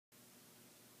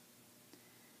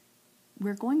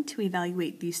we're going to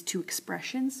evaluate these two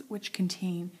expressions which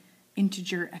contain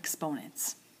integer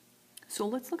exponents. So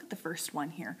let's look at the first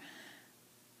one here.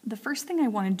 The first thing I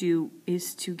want to do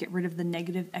is to get rid of the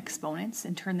negative exponents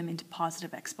and turn them into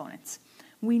positive exponents.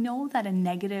 We know that a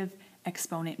negative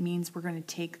exponent means we're going to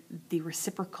take the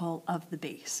reciprocal of the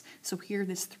base. So here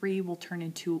this 3 will turn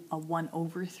into a 1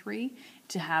 over 3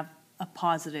 to have a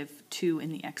positive 2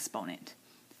 in the exponent.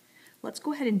 Let's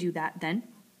go ahead and do that then.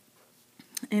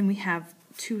 And we have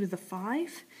 2 to the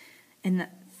 5, and the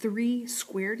 3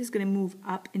 squared is going to move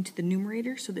up into the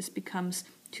numerator, so this becomes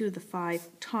 2 to the 5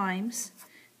 times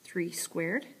 3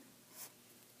 squared.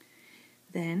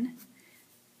 Then,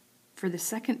 for the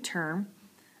second term,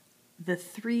 the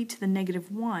 3 to the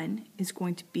negative 1 is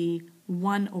going to be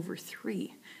 1 over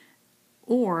 3.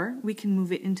 Or we can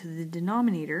move it into the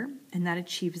denominator, and that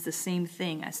achieves the same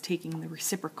thing as taking the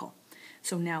reciprocal.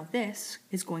 So now this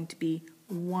is going to be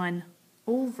 1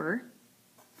 over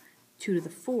 2 to the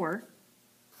 4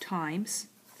 times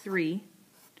 3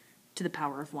 to the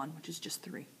power of 1, which is just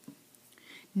 3.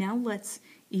 Now let's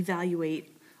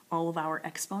evaluate all of our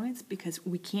exponents because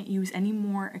we can't use any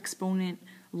more exponent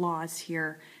laws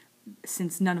here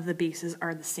since none of the bases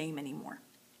are the same anymore.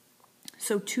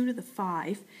 So 2 to the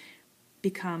 5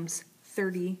 becomes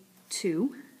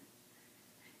 32,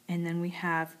 and then we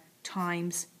have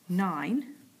times 9,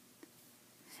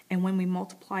 and when we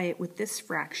multiply it with this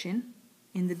fraction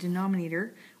in the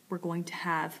denominator, we're going to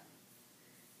have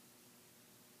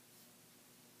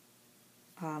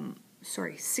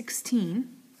 16,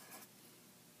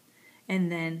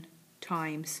 and then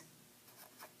times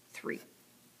 3.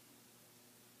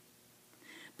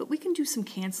 But we can do some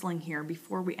canceling here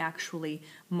before we actually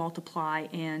multiply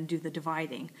and do the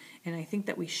dividing. And I think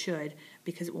that we should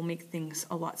because it will make things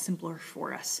a lot simpler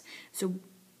for us. So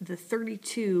the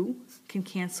 32 can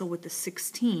cancel with the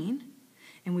 16,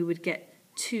 and we would get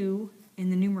 2 in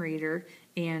the numerator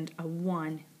and a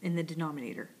 1 in the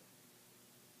denominator.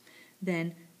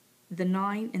 Then the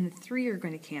 9 and the 3 are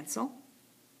going to cancel,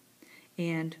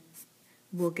 and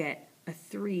we'll get a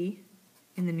 3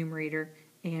 in the numerator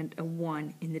and a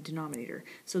 1 in the denominator.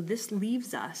 So this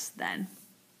leaves us then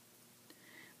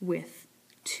with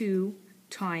 2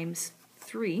 times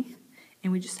 3,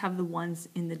 and we just have the 1s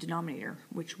in the denominator,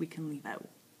 which we can leave out.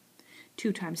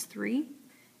 2 times 3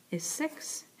 is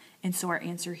 6, and so our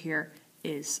answer here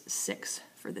is 6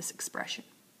 for this expression.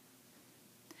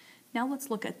 Now let's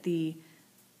look at the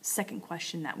second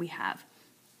question that we have.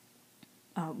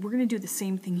 We're going to do the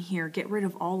same thing here, get rid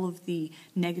of all of the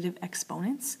negative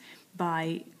exponents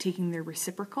by taking their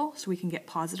reciprocal so we can get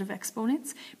positive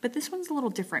exponents. But this one's a little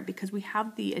different because we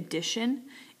have the addition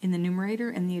in the numerator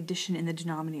and the addition in the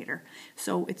denominator.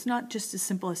 So it's not just as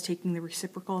simple as taking the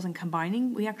reciprocals and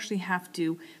combining. We actually have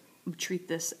to treat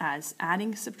this as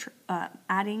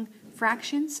adding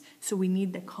fractions, so we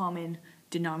need the common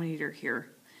denominator here.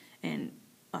 And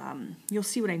you'll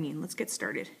see what I mean. Let's get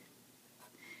started.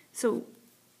 So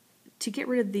to get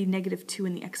rid of the negative 2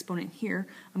 in the exponent here,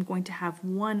 I'm going to have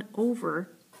 1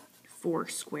 over 4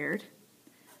 squared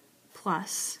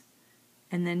plus,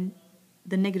 and then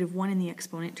the negative 1 in the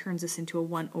exponent turns this into a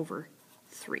 1 over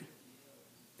 3.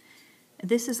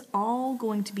 This is all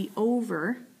going to be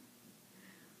over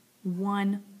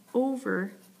 1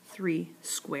 over 3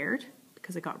 squared,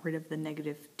 because I got rid of the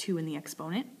negative 2 in the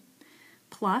exponent,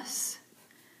 plus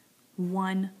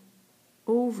 1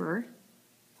 over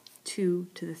 2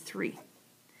 to the 3.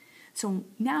 So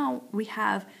now we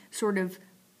have sort of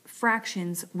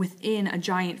fractions within a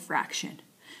giant fraction.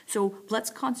 So let's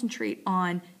concentrate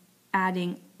on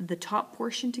adding the top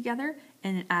portion together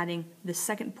and adding the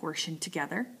second portion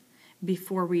together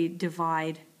before we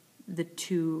divide the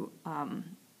two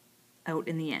out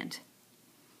in the end.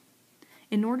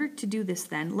 In order to do this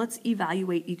then, let's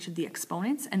evaluate each of the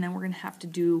exponents, and then we're going to have to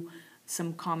do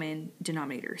some common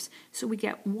denominators. So we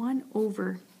get 1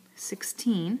 over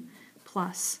 16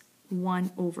 plus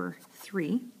 1 over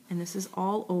 3, and this is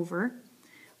all over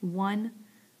 1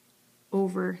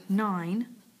 over 9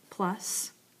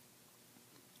 plus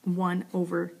 1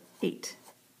 over 8.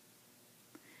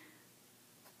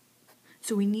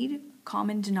 So we need a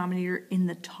common denominator in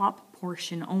the top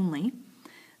portion only.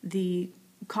 The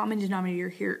common denominator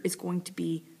here is going to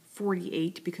be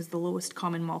 48 because the lowest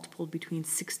common multiple between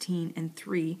 16 and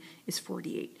 3 is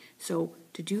 48. So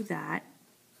to do that,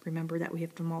 remember that we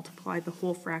have to multiply the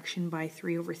whole fraction by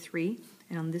 3 over 3,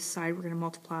 and on this side we're going to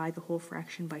multiply the whole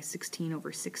fraction by 16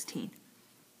 over 16.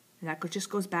 And that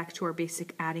just goes back to our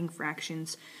basic adding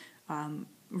fractions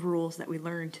rules that we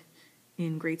learned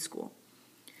in grade school.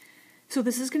 So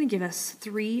this is going to give us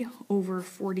 3 over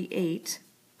 48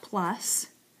 plus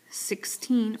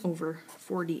 16 over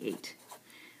 48.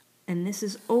 And this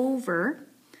is over,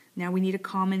 now we need a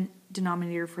common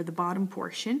denominator for the bottom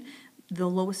portion. The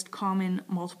lowest common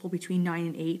multiple between 9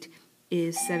 and 8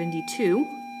 is 72.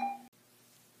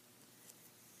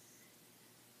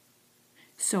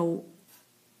 So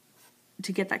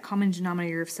to get that common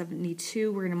denominator of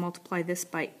 72, we're going to multiply this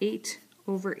by 8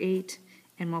 over 8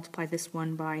 and multiply this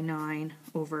one by 9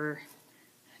 over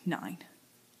 9.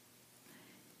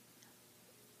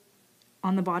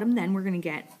 On the bottom then, we're going to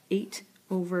get 8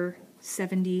 over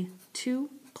 72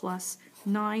 plus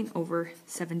 9 over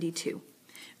 72.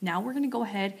 Now we're going to go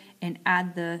ahead and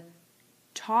add the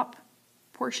top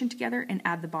portion together and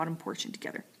add the bottom portion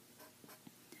together.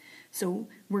 So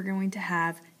we're going to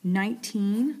have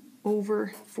 19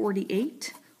 over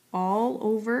 48 all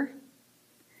over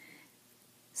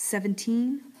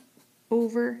 17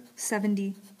 over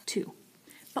 72.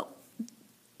 But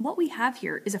what we have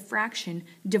here is a fraction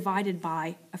divided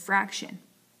by a fraction.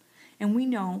 And we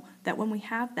know that when we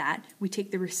have that, we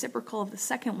take the reciprocal of the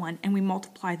second one and we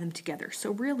multiply them together.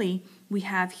 So really, we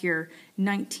have here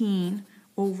 19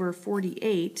 over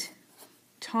 48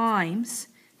 times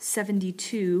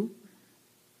 72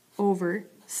 over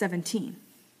 17.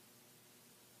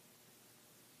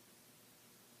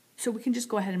 So we can just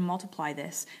go ahead and multiply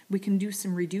this. We can do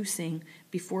some reducing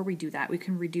before we do that. We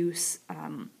can reduce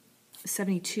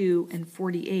 72 and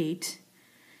 48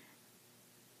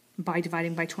 by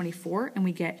dividing by 24, and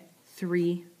we get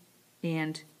 3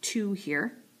 and 2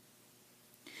 here.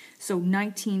 So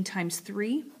 19 times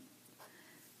 3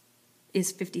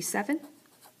 is 57,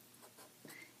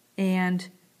 and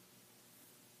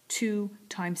 2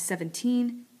 times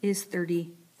 17 is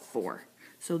 34.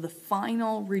 So the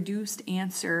final reduced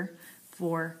answer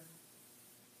for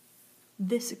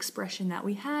this expression that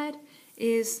we had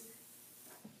is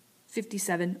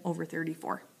 57 over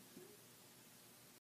 34.